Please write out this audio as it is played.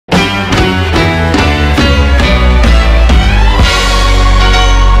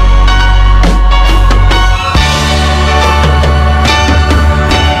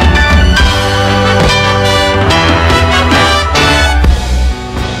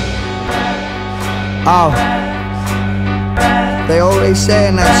Oh, they always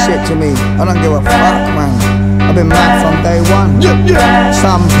saying that shit to me. I don't give a fuck, man. I've been mad from day one.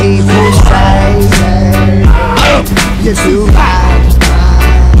 Some people say you're too bad.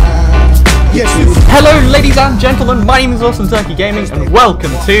 Hello ladies and gentlemen, my name is Los Santos Gaming and welcome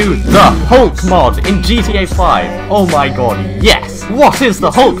to the Hulk mod in GTA 5. Oh my god, yes! What is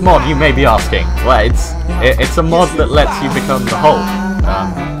the Hulk mod, you may be asking? Well, it's a mod that lets you become the Hulk.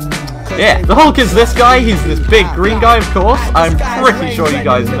 Yeah, the Hulk is this guy, he's this big green guy of course. I'm pretty sure you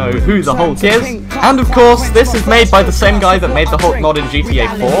guys know who the Hulk is. And of course, this is made by the same guy that made the Hulk mod in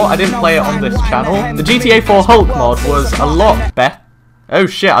GTA 4. I didn't play it on this channel. The GTA 4 Hulk mod was a lot better. Oh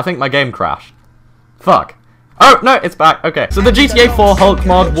shit, I think my game crashed. Fuck. Oh, no, it's back. Okay. So the GTA 4 Hulk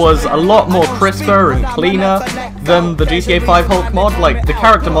mod was a lot more crisper and cleaner than the GTA 5 Hulk mod. Like, the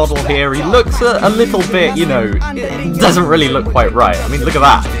character model here, he looks a little bit, you know, doesn't really look quite right. I mean, look at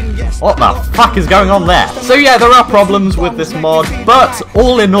that. What the fuck is going on there? So yeah, there are problems with this mod, but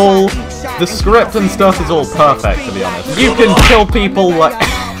all in all, the script and stuff is all perfect, to be honest. You can kill people like...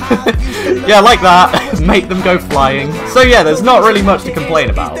 yeah, like that. Make them go flying. So yeah, there's not really much to complain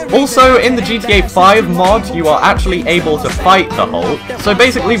about. Also, in the GTA 5 mod, you are actually able to fight the Hulk. So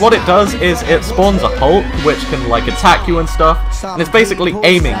basically what it does is it spawns a Hulk, which can like attack you and stuff, and it's basically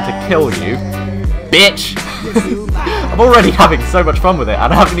aiming to kill you. Bitch! I'm already having so much fun with it,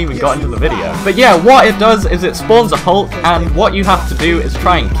 and I haven't even got into the video. But yeah, what it does is it spawns a Hulk, and what you have to do is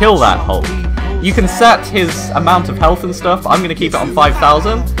try and kill that Hulk. You can set his amount of health and stuff. I'm going to keep it on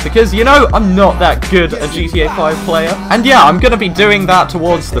 5,000 because, you know, I'm not that good a GTA 5 player. And yeah, I'm going to be doing that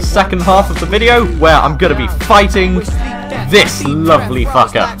towards the second half of the video where I'm going to be fighting this lovely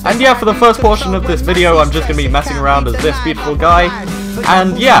fucker. And yeah, for the first portion of this video, I'm just going to be messing around as this beautiful guy.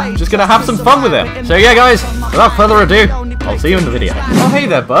 And yeah, just going to have some fun with him. So yeah, guys, without further ado, I'll see you in the video. Oh, hey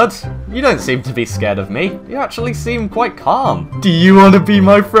there, bud. You don't seem to be scared of me. You actually seem quite calm. Do you want to be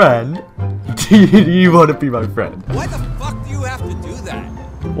my friend? Do you want to be my friend? Why the fuck do you have to do that?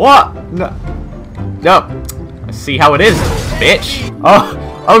 What? No. No. I see how it is, bitch.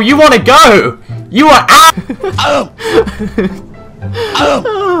 Oh, you want to go? You are out.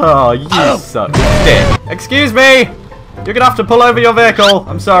 Oh, you suck dick. Excuse me. You're gonna have to pull over your vehicle.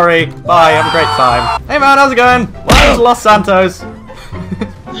 I'm sorry. Bye. Have a great time. Hey man, how's it going? Welcome to Los Santos.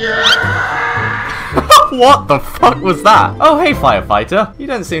 What the fuck was that? Oh, hey, firefighter. You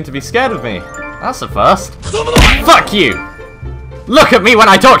don't seem to be scared of me. That's a first. Fuck you! Look at me when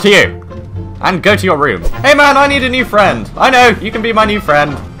I talk to you! And go to your room. Hey, man, I need a new friend. I know, you can be my new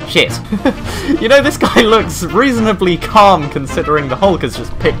friend. Shit. You know, this guy looks reasonably calm considering the Hulk has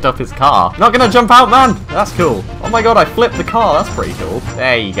just picked up his car. Not gonna jump out, man? That's cool. Oh my god, I flipped the car. That's pretty cool.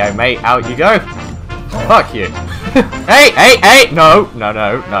 There you go, mate. Out you go. Fuck you. Hey! No.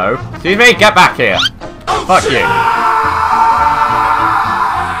 Excuse me, get back here. Fuck you.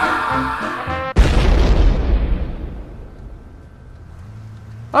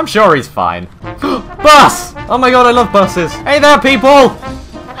 I'm sure he's fine. Bus! Oh my god, I love buses. Hey there, people!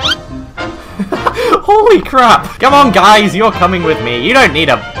 Holy crap! Come on, guys, you're coming with me. You don't need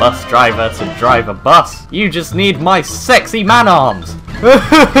a bus driver to drive a bus. You just need my sexy man-arms. You're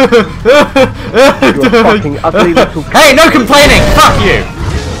fucking ugly little... Hey, no complaining! Fuck you!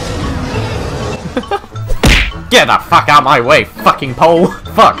 Get the fuck out of my way, fucking pole!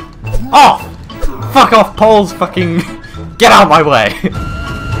 Fuck! Off! Fuck off, poles, fucking... Get out of my way!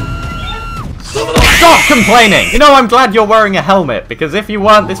 Stop complaining! You know, I'm glad you're wearing a helmet, because if you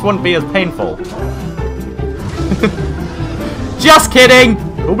weren't, this wouldn't be as painful. Just kidding!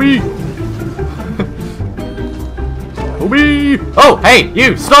 Kobe! Kobe! Oh, hey,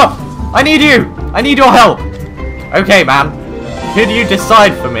 you, stop! I need you! I need your help! Okay, man. Could you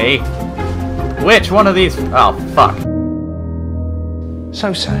decide for me which one of these... Oh, fuck.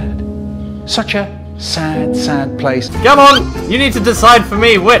 So sad. Such a sad, sad place. Come on! You need to decide for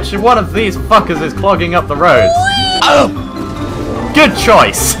me which one of these fuckers is clogging up the roads. Oh! Good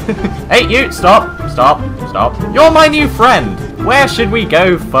choice! Hey, you, stop. You're my new friend. Where should we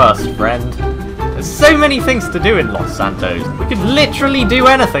go first, friend? There's so many things to do in Los Santos. We could literally do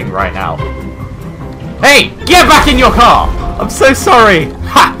anything right now. Hey, get back in your car! I'm so sorry.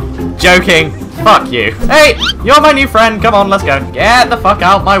 Ha! Joking. Fuck you. Hey, you're my new friend. Come on, let's go. Get the fuck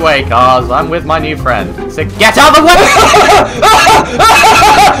out my way, cars. I'm with my new friend. So get out of the way!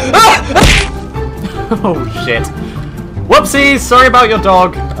 Oh, shit. Whoopsies. Sorry about your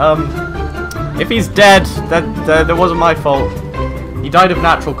dog. If he's dead, that wasn't my fault. He died of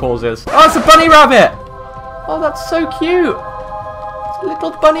natural causes. Oh, it's a bunny rabbit! Oh, that's so cute. It's a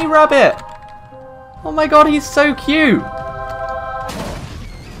little bunny rabbit. Oh my god, he's so cute.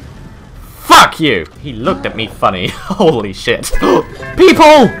 Fuck you! He looked at me funny. Holy shit.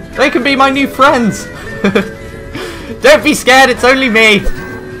 People! They can be my new friends! Don't be scared, it's only me!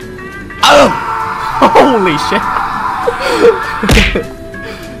 Oh! Holy shit!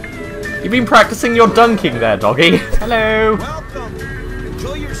 You've been practicing your dunking there, doggy. Hello! Welcome.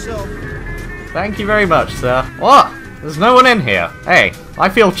 Enjoy yourself. Thank you very much, sir. What? There's no one in here. Hey, I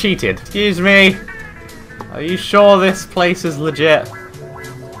feel cheated. Excuse me. Are you sure this place is legit?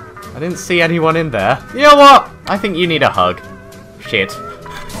 I didn't see anyone in there. You know what? I think you need a hug. Shit.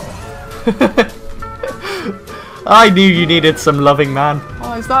 I knew you needed some loving, man.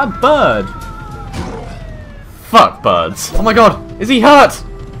 Oh, is that a bird? Fuck birds. Oh my god, is he hurt?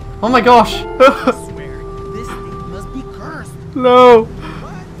 Oh my gosh. I swear, this thing must be cursed. No.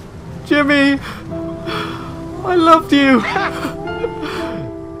 Jimmy. I loved you.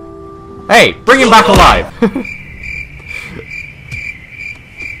 Hey, bring him back alive.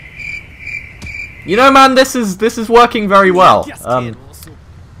 You know, man, this is working very well.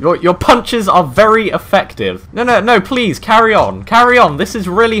 Your punches are very effective. No, please carry on. Carry on. This is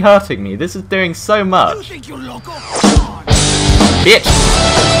really hurting me. This is doing so much. You think you're local? Bitch.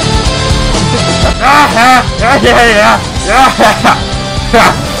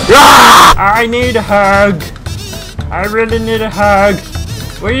 I need a hug. I really need a hug.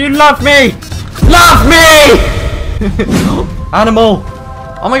 Will you love me? Love me! Animal.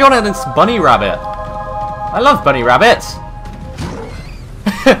 Oh my god, and it's Bunny Rabbit. I love Bunny Rabbits.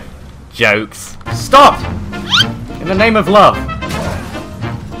 Jokes. Stop! In the name of love.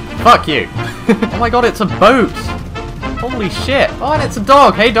 Fuck you. Oh my god, it's a boat. Holy shit. Oh, and it's a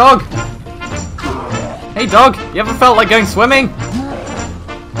dog. Hey, dog. Hey, dog. You ever felt like going swimming?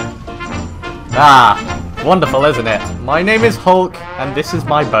 Ah, wonderful, isn't it? My name is Hulk, and this is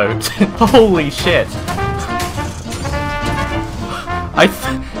my boat. Holy shit.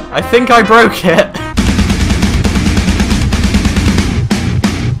 I think I broke it.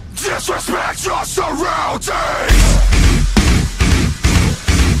 Disrespect your surroundings!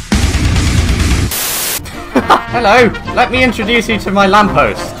 Hello, let me introduce you to my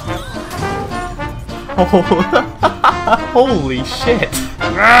lamppost. Oh, holy shit.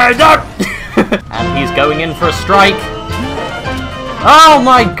 And he's going in for a strike. Oh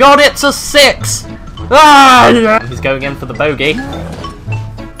my god, it's a 6! And he's going in for the bogey.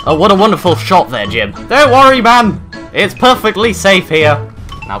 Oh, what a wonderful shot there, Jim. Don't worry, man. It's perfectly safe here.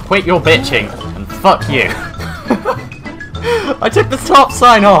 Now quit your bitching, and fuck you. I took the stop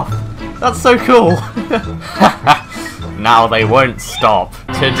sign off. That's so cool. Now they won't stop.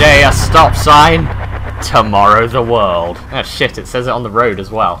 Today a stop sign, tomorrow the world. Oh shit, it says it on the road as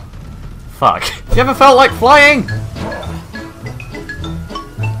well. Fuck. You ever felt like flying?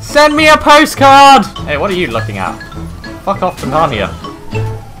 Send me a postcard! Hey, what are you looking at? Fuck off to Narnia.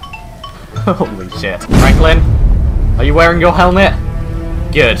 Holy shit. Franklin, are you wearing your helmet?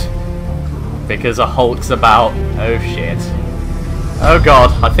 Good. Because a Hulk's about. Oh shit. Oh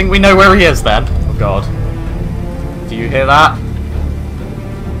god, I think we know where he is then. Oh god. Do you hear that?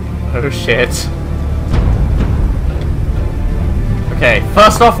 Oh shit. Okay,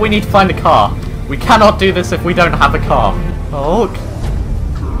 first off we need to find a car. We cannot do this if we don't have a car. Hulk?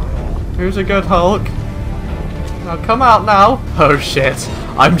 Who's a good Hulk? Now come out now. Oh shit.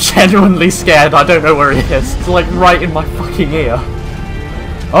 I'm genuinely scared. I don't know where he is. It's like right in my fucking ear.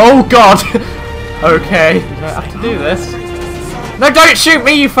 Oh god! Okay, you don't have to do this. No, don't shoot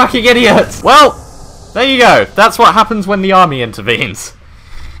me, you fucking idiots! Well, there you go. That's what happens when the army intervenes.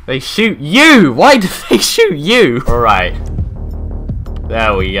 They shoot you! Why do they shoot you? Alright.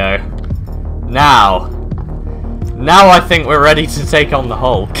 There we go. Now I think we're ready to take on the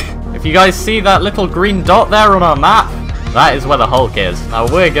Hulk. If you guys see that little green dot there on our map, that is where the Hulk is. Now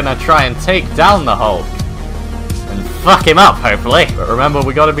we're gonna try and take down the Hulk. And fuck him up, hopefully. But remember,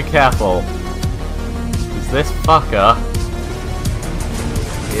 we gotta be careful. Because this fucker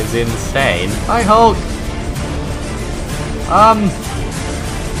is insane. Hi, Hulk.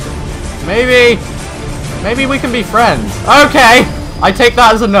 Maybe we can be friends. Okay, I take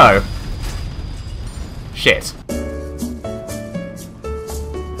that as a no. Shit.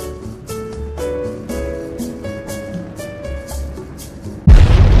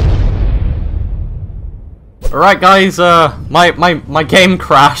 Alright guys, my game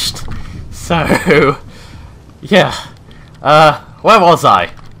crashed. So yeah. Where was I?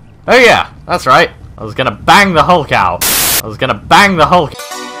 Oh yeah, that's right. I was gonna bang the Hulk out.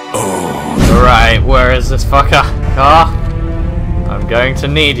 Alright, where is this fucker? Car? I'm going to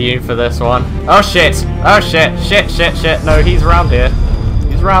need you for this one. Oh shit! Oh shit! Shit! No, he's around here.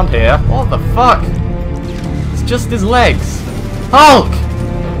 What the fuck? It's just his legs. Hulk!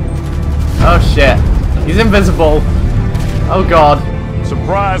 Oh shit. He's invisible. Oh god.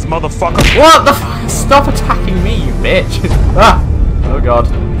 Surprise, motherfucker! What the f- Stop attacking me, you bitch! Ah! Oh god.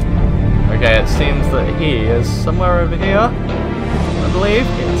 Okay, it seems that he is somewhere over here. I believe.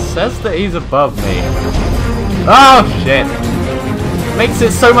 It says that he's above me. Oh shit! Makes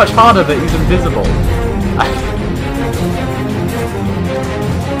it so much harder that he's invisible.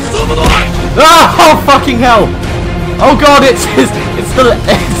 Ah! Oh fucking hell! Oh god, it's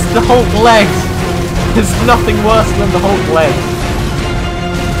the Hulk legs! There's nothing worse than the Hulk legs.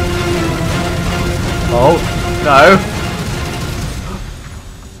 Oh, no.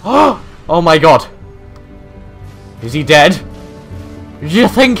 Oh my god. Is he dead? Do you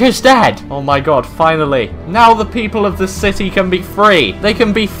think he's dead? Oh my god, finally. Now the people of the city can be free. They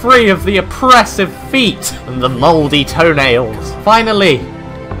can be free of the oppressive feet and the moldy toenails. Finally.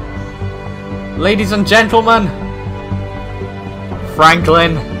 Ladies and gentlemen.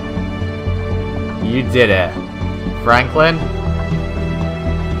 Franklin. You did it. Franklin.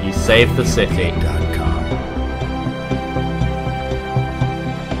 You saved the city.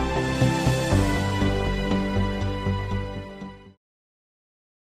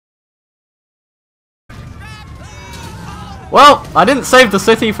 Well, I didn't save the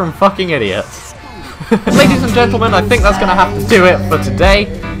city from fucking idiots. Ladies and gentlemen, I think that's gonna have to do it for today.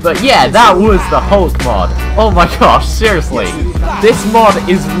 But yeah, that was the Hulk mod. Oh my gosh, seriously. This mod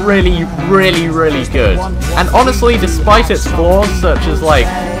is really, really, really good. And honestly, despite its flaws, such as like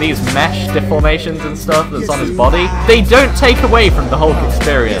these mesh deformations and stuff that's on his body, they don't take away from the Hulk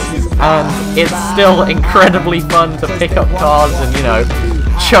experience. And it's still incredibly fun to pick up cars and, you know,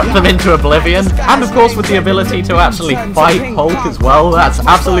 chuck them into oblivion. And of course with the ability to actually fight Hulk as well. That's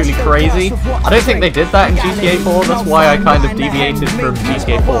absolutely crazy. I don't think they did that in GTA 4, that's why I kind of deviated from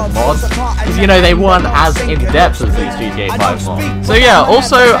GTA 4 mods. Because, you know, they weren't as in-depth as these GTA 5 mods. So yeah,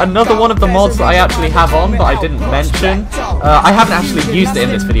 also another one of the mods that I actually have on that I didn't mention. I haven't actually used it in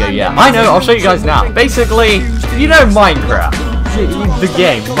this video yet. I know, I'll show you guys now. Basically, you know Minecraft. The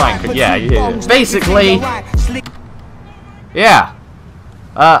game, Minecraft, yeah. Basically, yeah.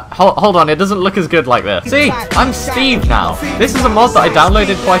 Hold on, it doesn't look as good like this. See, I'm Steve now. This is a mod that I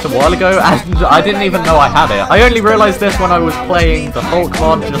downloaded quite a while ago, and I didn't even know I had it. I only realized this when I was playing the Hulk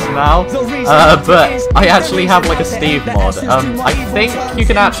mod just now, but I actually have like a Steve mod. I think you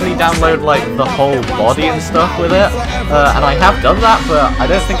can actually download like the whole body and stuff with it, and I have done that, but I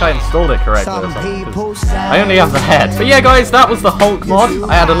don't think I installed it correctly or something, 'cause I only have the head. But yeah guys, that was the Hulk mod.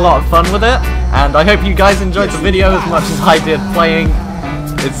 I had a lot of fun with it, and I hope you guys enjoyed the video as much as I did playing.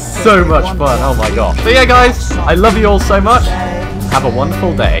 It's so much fun, oh my gosh. So yeah guys, I love you all so much. Have a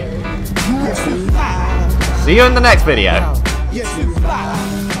wonderful day. See you in the next video.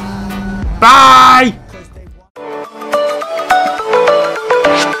 Bye!